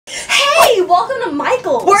welcome to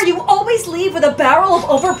Michael's, where you always leave with a barrel of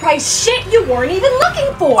overpriced shit you weren't even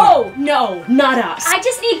looking for. Oh, no, not us. I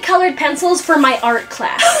just need colored pencils for my art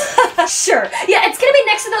class. Sure. Yeah, it's gonna be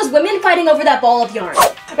next to those women fighting over that ball of yarn.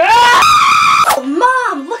 Oh,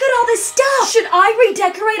 Mom, look at all this stuff. Should I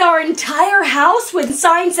redecorate our entire house with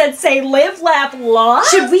signs that say live, laugh, love?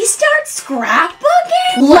 Should we start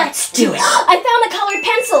scrapbooking? Let's do it. I found the colored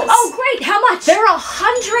pencils. Oh, great. How much? They're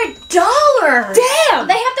 $100. Damn.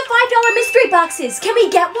 They have the $5 mystery boxes. Can we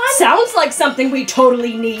get one? Sounds like something we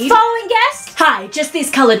totally need. Following guest? Hi, just these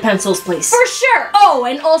colored pencils, please. For sure. Oh,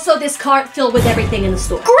 and also this cart filled with everything in the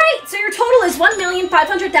store. Great. So your total is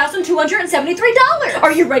 $1,500,273.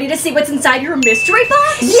 Are you ready to see what's inside your mystery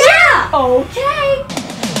box? Yeah. Okay.